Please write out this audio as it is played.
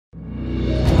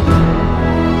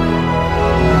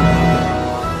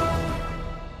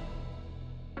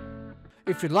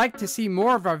If you'd like to see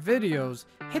more of our videos,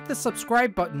 hit the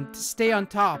subscribe button to stay on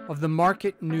top of the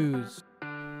market news.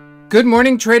 Good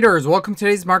morning, traders. Welcome to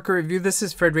today's market review. This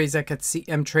is Razak at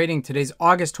CMtrading. Today's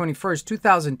August 21st,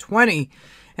 2020.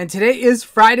 And today is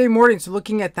Friday morning. So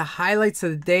looking at the highlights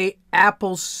of the day,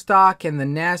 Apple stock and the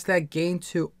NASDAQ gained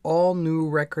to all new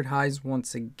record highs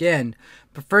once again.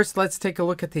 But first, let's take a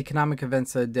look at the economic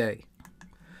events of the day.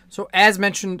 So as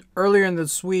mentioned earlier in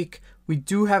this week, we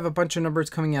do have a bunch of numbers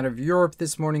coming out of Europe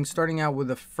this morning, starting out with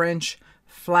the French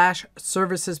flash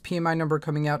services PMI number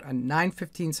coming out at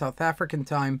 9:15 South African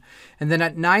time. And then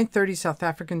at 9:30 South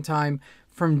African time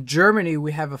from Germany,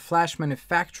 we have a flash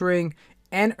manufacturing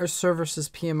and a services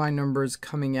PMI numbers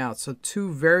coming out. So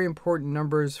two very important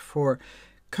numbers for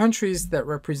countries that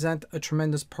represent a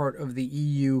tremendous part of the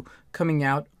EU coming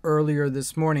out earlier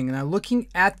this morning. Now looking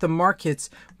at the markets,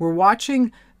 we're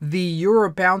watching the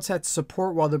euro bounce at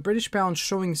support while the British pound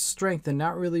showing strength and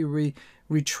not really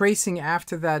retracing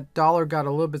after that dollar got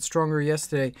a little bit stronger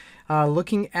yesterday.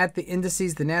 Looking at the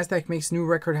indices, the NASDAQ makes new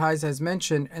record highs as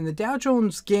mentioned, and the Dow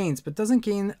Jones gains, but doesn't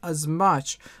gain as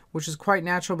much, which is quite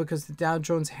natural because the Dow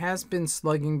Jones has been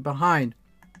slugging behind.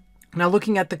 Now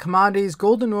looking at the commodities,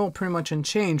 gold and oil pretty much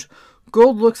unchanged.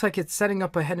 Gold looks like it's setting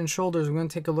up a head and shoulders. We're going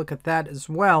to take a look at that as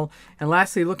well. And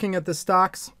lastly, looking at the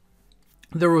stocks,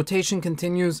 the rotation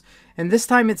continues, and this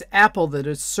time it's Apple that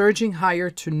is surging higher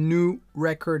to new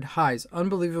record highs.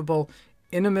 Unbelievable.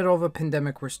 In the middle of a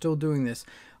pandemic, we're still doing this.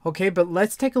 Okay, but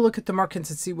let's take a look at the markets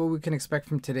and see what we can expect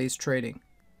from today's trading.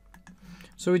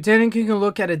 So we're taking a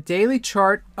look at a daily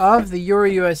chart of the Euro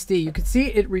USD. You can see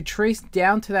it retraced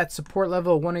down to that support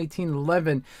level of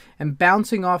 118.11 and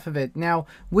bouncing off of it. Now,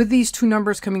 with these two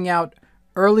numbers coming out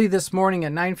early this morning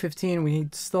at 9:15, we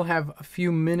still have a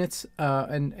few minutes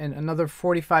and another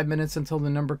 45 minutes until the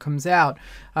number comes out.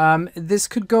 This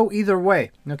could go either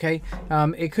way, okay?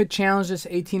 It could challenge this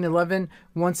 18.11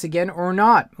 once again or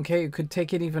not, okay? It could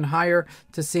take it even higher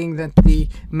to seeing that the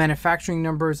manufacturing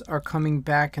numbers are coming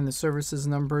back and the services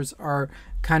numbers are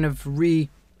kind of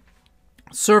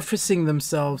surfacing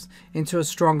themselves into a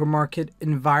stronger market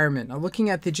environment. Now looking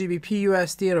at the GBP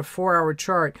USD at a 4-hour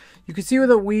chart, you can see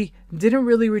that we didn't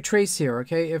really retrace here,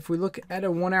 okay? If we look at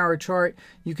a 1-hour chart,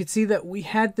 you could see that we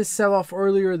had this sell-off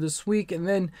earlier this week and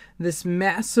then this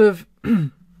massive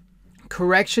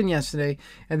correction yesterday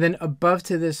and then above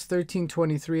to this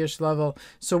 1323-ish level.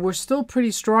 So we're still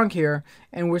pretty strong here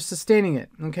and we're sustaining it.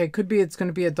 Okay, could be it's going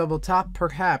to be a double top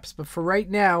perhaps, but for right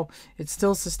now it's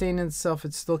still sustaining itself.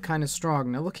 It's still kind of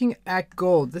strong. Now looking at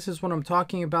gold, this is what I'm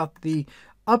talking about, the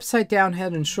upside down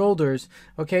head and shoulders,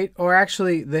 okay, or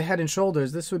actually the head and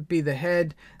shoulders. This would be the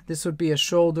head, this would be a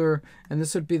shoulder, and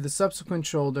this would be the subsequent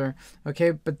shoulder,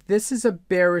 okay? But this is a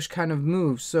bearish kind of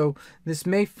move, so this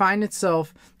may find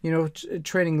itself, you know,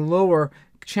 trading lower,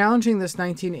 challenging this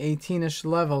 1918-ish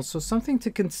level. So something to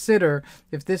consider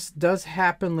if this does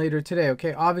happen later today,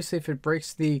 okay? Obviously, if it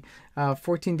breaks the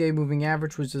 14-day moving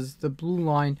average, which is the blue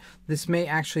line, this may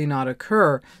actually not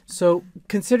occur. So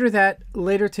consider that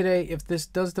later today if this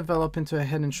does develop into a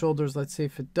head and shoulders. Let's see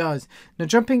if it does. Now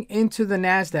jumping into the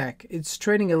NASDAQ, it's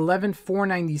trading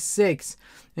 11,496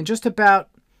 and just about,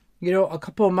 you know, a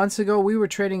couple of months ago, we were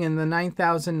trading in the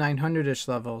 9,900-ish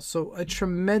level. So a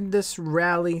tremendous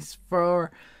rally for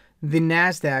the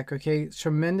NASDAQ, okay?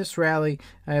 Tremendous rally,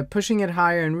 pushing it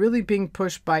higher and really being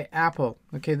pushed by Apple.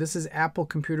 Okay, this is Apple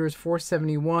Computers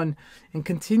 471 and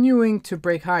continuing to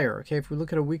break higher. Okay, if we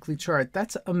look at a weekly chart,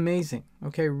 that's amazing.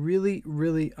 Okay, really,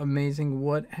 really amazing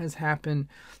what has happened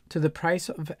to the price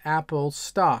of Apple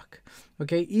stock.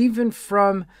 Okay, even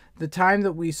from the time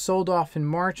that we sold off in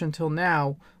March until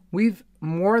now, we've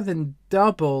more than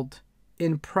doubled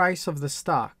in price of the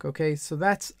stock, okay? So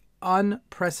that's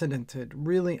unprecedented,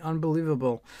 really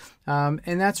unbelievable. And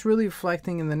that's really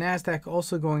reflecting in the NASDAQ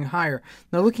also going higher.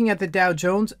 Now looking at the Dow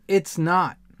Jones, it's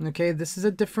not, okay? This is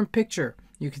a different picture.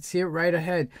 You can see it right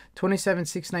ahead,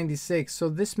 27,696. So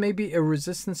this may be a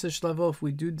resistance-ish level. If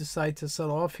we do decide to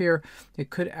sell off here, it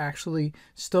could actually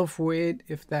still void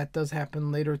if that does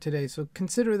happen later today. So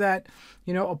consider that,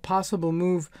 you know, a possible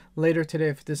move later today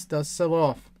if this does sell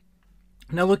off.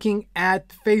 Now looking at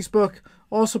Facebook,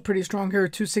 also pretty strong here,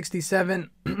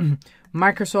 267.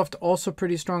 Microsoft also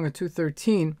pretty strong at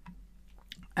 213.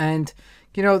 And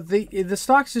you know, the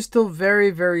stocks are still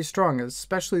very, very strong,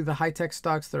 especially the high-tech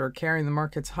stocks that are carrying the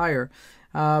markets higher.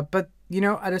 But, you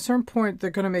know, at a certain point, they're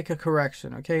going to make a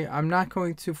correction, okay? I'm not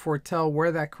going to foretell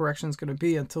where that correction is going to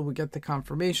be until we get the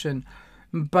confirmation.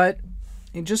 But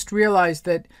just realize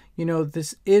that, you know,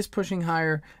 this is pushing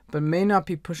higher, but may not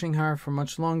be pushing higher for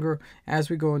much longer as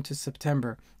we go into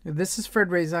September. This is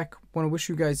Razak. I want to wish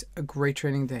you guys a great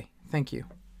trading day. Thank you.